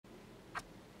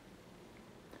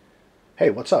Hey,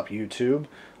 what's up, YouTube?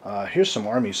 Here's some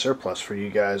Army surplus for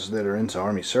you guys that are into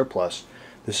Army surplus.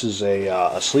 This is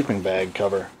a sleeping bag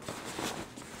cover.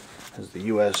 It has the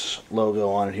U.S. logo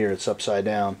on it here. It's upside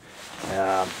down.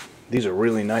 These are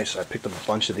really nice. I picked up a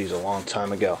bunch of these a long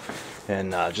time ago,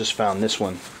 and just found this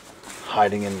one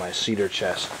hiding in my cedar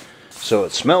chest. So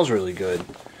it smells really good,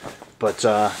 but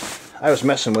I was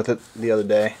messing with it the other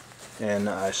day, and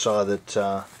I saw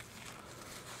that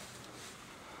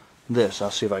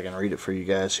I'll see if I can read it for you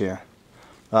guys here.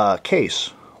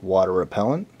 Case, water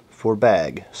repellent for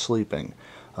bag, sleeping.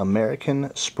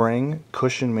 American Spring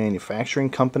Cushion Manufacturing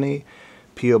Company.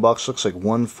 P.O. Box looks like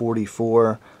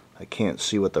 144. I can't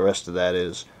see what the rest of that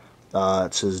is.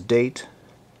 It says date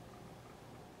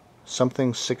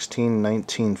something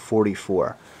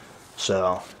 16/1944.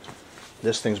 So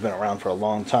this thing's been around for a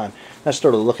long time. I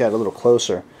started to look at it a little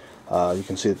closer. You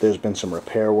can see that there's been some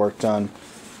repair work done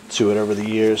to it over the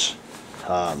years.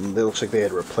 It looks like they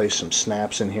had replaced some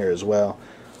snaps in here as well.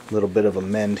 A little bit of a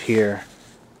mend here.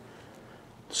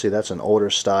 See, that's an older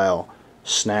style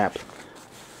snap,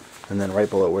 and then right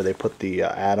below where they put the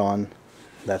add-on,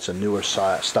 that's a newer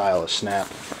style of snap.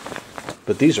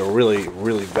 But these are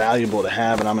really valuable to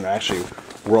have, and I'm going to actually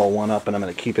roll one up and I'm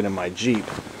going to keep it in my Jeep.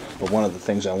 But one of the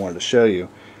things I wanted to show you,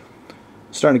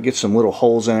 starting to get some little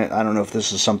holes in it. I don't know if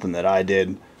this is something that I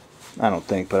did. I don't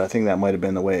think, but I think that might have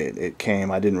been the way it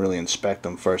came. I didn't really inspect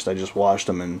them first. I just washed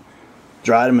them and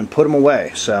dried them and put them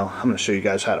away. So I'm going to show you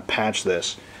guys how to patch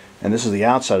this. And this is the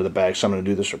outside of the bag, so I'm going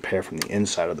to do this repair from the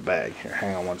inside of the bag. Here,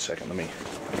 hang on one second. Let me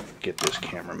get this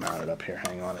camera mounted up here.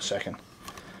 Hang on a second.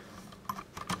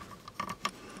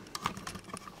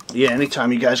 Yeah,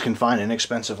 anytime you guys can find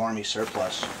inexpensive Army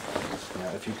surplus, you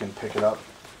know, if you can pick it up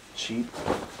cheap,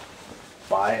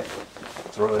 buy it,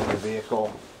 throw it in your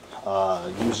vehicle,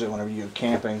 use it whenever you go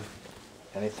camping,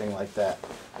 anything like that.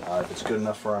 If it's good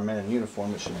enough for our men in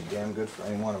uniform, it should be damn good for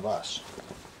any one of us.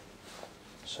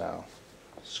 So,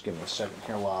 just give me a second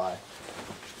here while I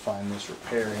find this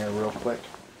repair here real quick.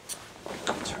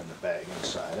 Turn the bag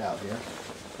inside out here.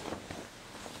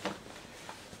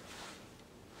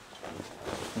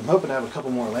 I'm hoping to have a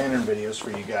couple more lantern videos for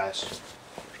you guys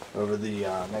over the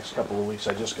next couple of weeks.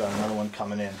 I just got another one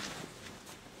coming in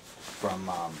from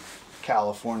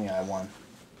California. I won,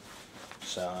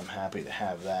 so I'm happy to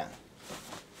have that.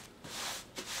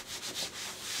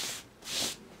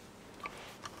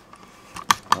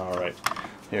 Alright,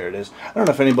 here it is. I don't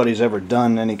know if anybody's ever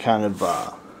done any kind of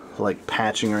like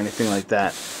patching or anything like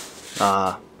that.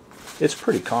 It's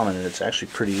pretty common, and it's actually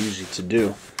pretty easy to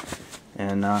do.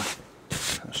 And I'll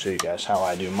show you guys how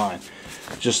I do mine.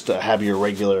 Just have your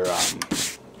regular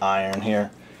iron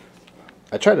here.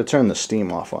 I try to turn the steam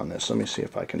off on this. Let me see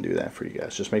if I can do that for you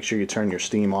guys. Just make sure you turn your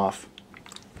steam off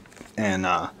and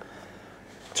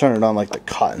turn it on like the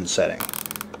cotton setting.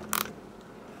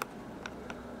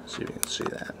 See if you can see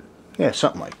that. Yeah,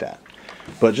 something like that.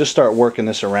 But just start working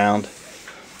this around.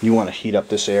 You want to heat up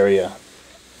this area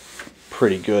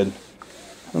pretty good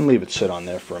and leave it sit on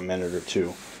there for a minute or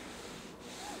two,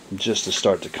 just to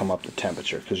start to come up to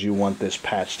temperature, because you want this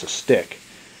patch to stick,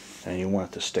 and you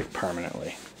want it to stick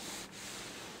permanently.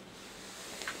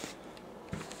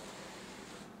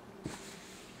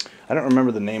 I don't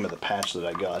remember the name of the patch that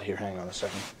I got here. Hang on a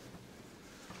second.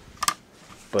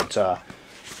 But I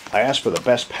asked for the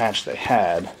best patch they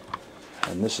had,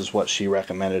 and this is what she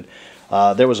recommended.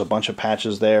 There was a bunch of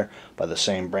patches there by the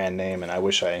same brand name, and I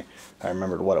wish I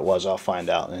remembered what it was. I'll find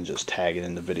out and just tag it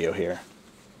in the video here.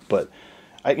 But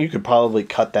you could probably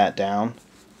cut that down,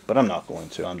 but I'm not going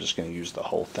to. I'm just going to use the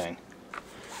whole thing.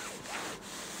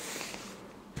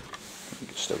 You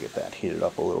can still get that heated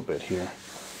up a little bit here.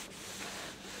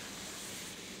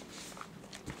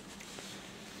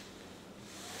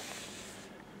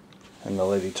 And the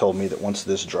lady told me that once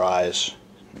this dries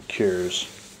and cures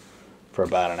for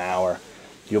about an hour,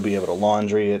 you'll be able to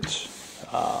laundry it,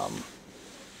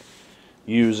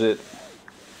 use it,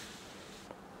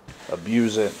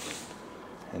 abuse it,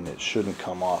 and it shouldn't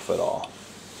come off at all.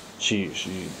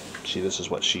 This is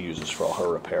what she uses for all her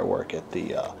repair work at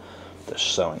the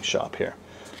sewing shop here.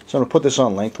 So I'm going to put this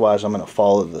on lengthwise. I'm going to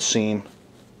follow the seam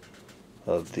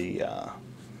of the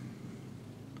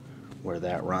where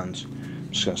that runs. I'm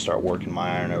just going to start working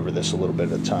my iron over this a little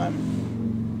bit at a time.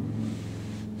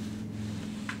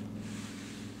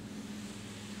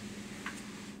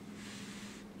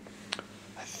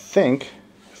 I think,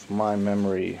 if my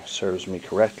memory serves me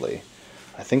correctly,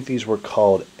 I think these were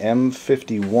called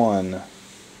M51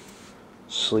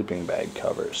 sleeping bag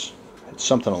covers. It's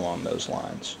something along those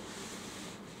lines.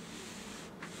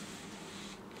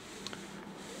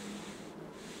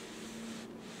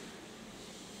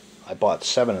 I bought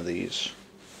 7 of these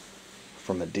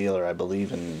from a dealer, I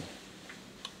believe in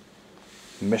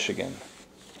Michigan,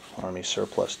 Army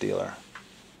surplus dealer,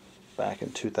 back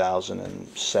in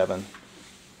 2007.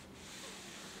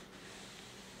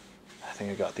 I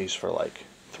think I got these for like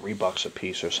 $3 a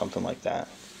piece or something like that.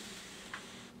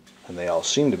 And they all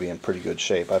seem to be in pretty good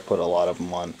shape. I put a lot of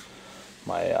them on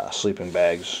my sleeping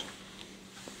bags.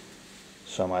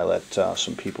 Some I let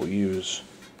some people use.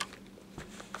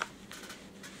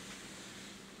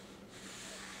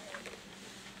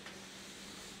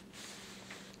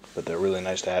 But they're really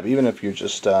nice to have, even if you're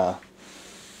just you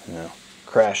know,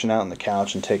 crashing out on the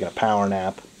couch and taking a power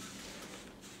nap.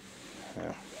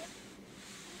 Yeah.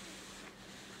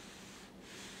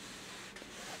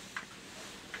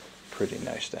 Pretty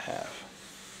nice to have.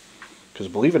 Because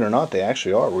believe it or not, they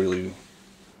actually are really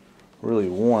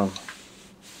warm.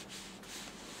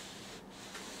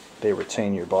 They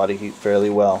retain your body heat fairly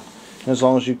well. And as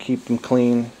long as you keep them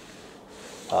clean,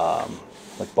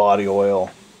 like body oil,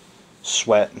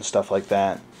 sweat and stuff like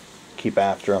that, keep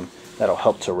after them, that'll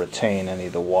help to retain any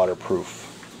of the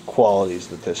waterproof qualities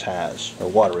that this has, or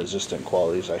water resistant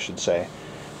qualities I should say,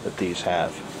 that these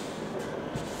have.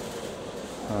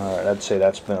 Alright, I'd say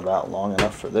that's been about long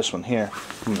enough for this one here.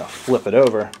 I'm going to flip it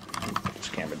over. Put this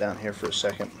camera down here for a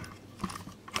second.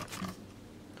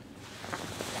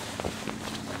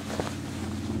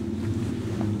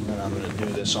 And I'm going to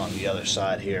do this on the other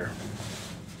side here.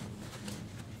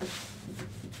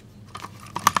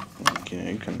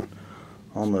 You can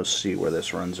almost see where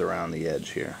this runs around the edge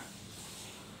here.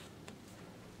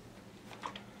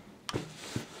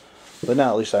 But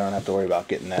now at least I don't have to worry about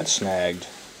getting that snagged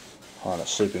on a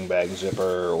sleeping bag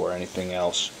zipper or anything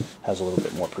else. Has a little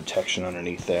bit more protection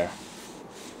underneath there.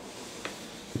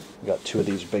 We got 2 of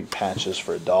these big patches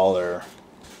for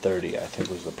 $1.30, I think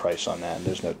was the price on that. And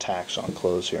there's no tax on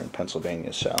clothes here in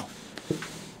Pennsylvania, so.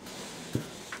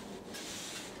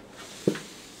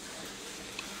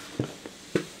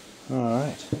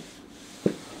 Alright,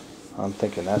 I'm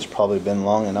thinking that's probably been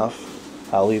long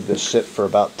enough. I'll leave this sit for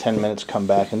about 10 minutes, come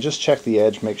back and just check the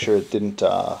edge, make sure it didn't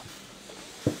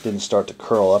start to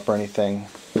curl up or anything,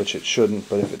 which it shouldn't,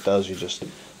 but if it does, you just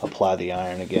apply the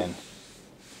iron again.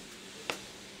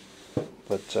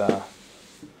 But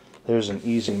there's an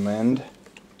easy mend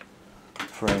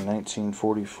for a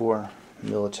 1944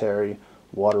 military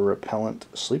water repellent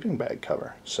sleeping bag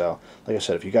cover. So, like I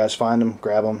said, if you guys find them,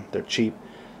 grab them. They're cheap.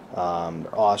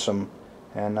 They're awesome,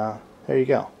 and there you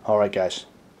go. Alright guys,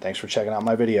 thanks for checking out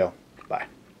my video. Bye.